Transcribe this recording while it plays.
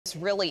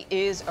This really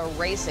is a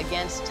race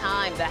against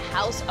time. The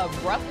House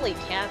abruptly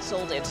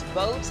canceled its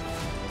votes,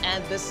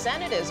 and the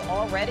Senate is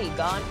already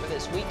gone for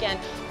this weekend.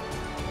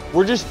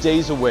 We're just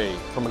days away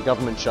from a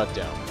government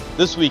shutdown.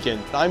 This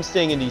weekend, I'm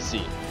staying in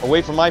D.C.,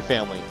 away from my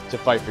family to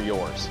fight for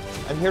yours.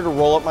 I'm here to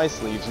roll up my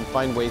sleeves and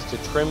find ways to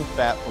trim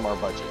fat from our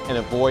budget and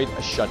avoid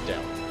a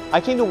shutdown.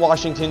 I came to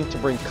Washington to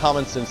bring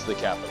common sense to the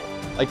Capitol,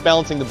 like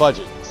balancing the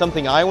budget,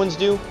 something Iowans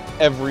do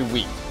every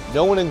week.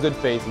 No one in good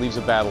faith leaves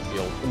a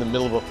battlefield in the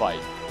middle of a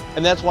fight.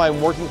 And that's why I'm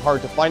working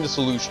hard to find a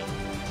solution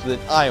so that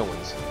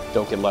Iowans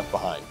don't get left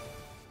behind.